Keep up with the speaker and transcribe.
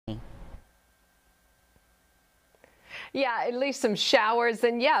Yeah, at least some showers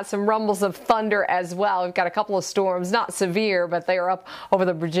and yeah, some rumbles of thunder as well. We've got a couple of storms, not severe, but they are up over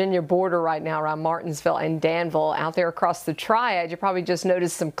the Virginia border right now around Martinsville and Danville. Out there across the Triad, you probably just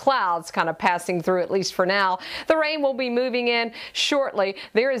noticed some clouds kind of passing through, at least for now. The rain will be moving in shortly.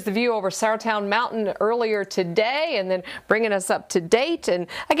 There is the view over Sourtown Mountain earlier today and then bringing us up to date. And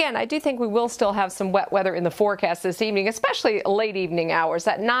again, I do think we will still have some wet weather in the forecast this evening, especially late evening hours.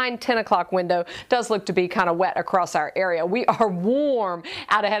 That 9-10 o'clock window does look to be kind of wet across our area. We are warm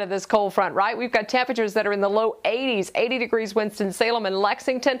out ahead of this cold front, right? We've got temperatures that are in the low 80s, 80 degrees Winston-Salem and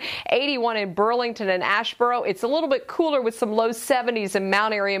Lexington, 81 in Burlington and Asheboro. It's a little bit cooler with some low 70s in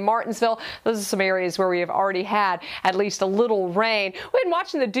Mount Airy and Martinsville. Those are some areas where we have already had at least a little rain. We've been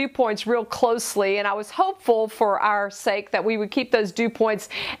watching the dew points real closely, and I was hopeful for our sake that we would keep those dew points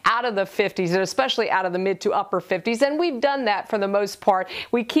out of the 50s and especially out of the mid to upper 50s, and we've done that for the most part.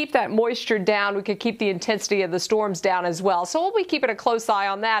 We keep that moisture down. We could keep the intensity of the storms down as well. So we'll be keeping a close eye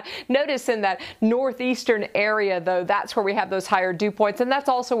on that. Notice in that northeastern area, though, that's where we have those higher dew points, and that's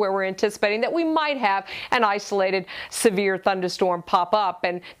also where we're anticipating that we might have an isolated severe thunderstorm pop up,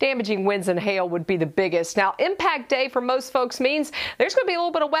 and damaging winds and hail would be the biggest. Now, impact day for most folks means there's going to be a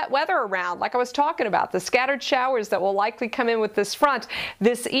little bit of wet weather around, like I was talking about. The scattered showers that will likely come in with this front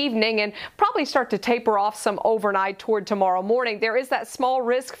this evening and probably start to taper off some overnight toward tomorrow morning. There is that small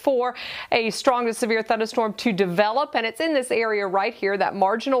risk for a strong to severe thunderstorm to develop, and it's in this area right here, that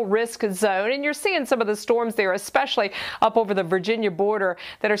marginal risk zone, and you're seeing some of the storms there, especially up over the Virginia border,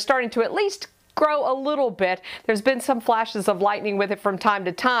 that are starting to at least grow a little bit. There's been some flashes of lightning with it from time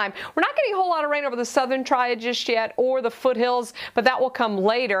to time. We're not getting a whole lot of rain over the southern Triad just yet or the foothills, but that will come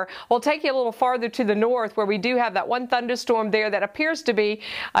later. We'll take you a little farther to the north where we do have that one thunderstorm there that appears to be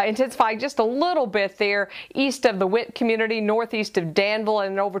intensifying just a little bit there east of the Witt community, northeast of Danville,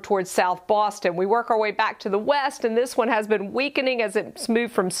 and over towards South Boston. We work our way back to the west, and this one has been weakening as it's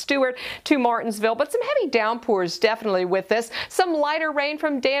moved from Stewart to Martinsville, but some heavy downpours definitely with this. Some lighter rain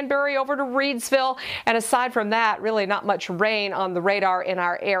from Danbury over to Reedsville. And aside from that, really not much rain on the radar in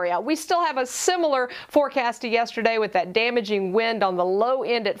our area. We still have a similar forecast to yesterday with that damaging wind on the low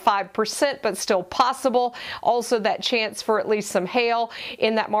end at 5%, but still possible. Also that chance for at least some hail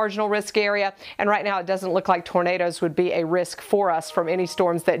in that marginal risk area. And right now it doesn't look like tornadoes would be a risk for us from any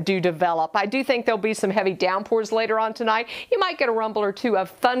storms that do develop. I do think there'll be some heavy downpours later on tonight. You might get a rumble or two of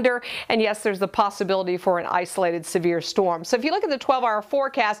thunder. And yes, there's the possibility for an isolated severe storm. So if you look at the 12-hour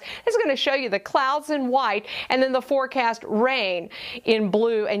forecast, it's going to show you the clouds in white and then the forecast rain in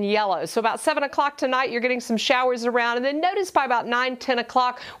blue and yellow. So about 7 o'clock tonight, you're getting some showers around, and then notice by about 9-10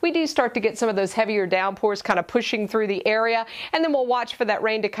 o'clock, we do start to get some of those heavier downpours kind of pushing through the area, and then we'll watch for that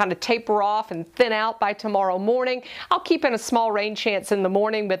rain to kind of taper off and thin out by tomorrow morning. I'll keep in a small rain chance in the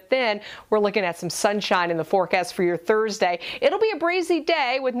morning, but then we're looking at some sunshine in the forecast for your Thursday. It'll be a breezy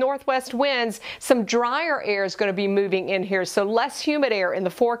day with northwest winds. Some drier air is going to be moving in here, so less humid air in the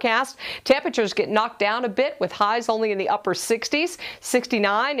forecast. Temperatures get knocked down a bit with highs only in the upper 60s,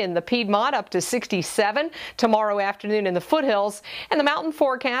 69 in the Piedmont up to 67 tomorrow afternoon in the foothills. And the mountain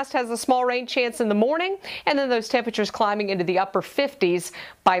forecast has a small rain chance in the morning, and then those temperatures climbing into the upper 50s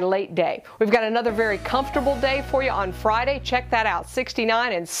by late day. We've got another very comfortable day for you on Friday. Check that out,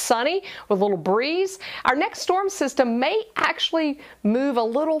 69 and sunny with a little breeze. Our next storm system may actually move a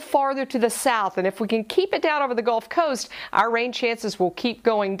little farther to the south, and if we can keep it down over the Gulf Coast, our rain chances will keep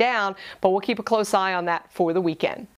going down, but we'll keep a close eye on that for the weekend.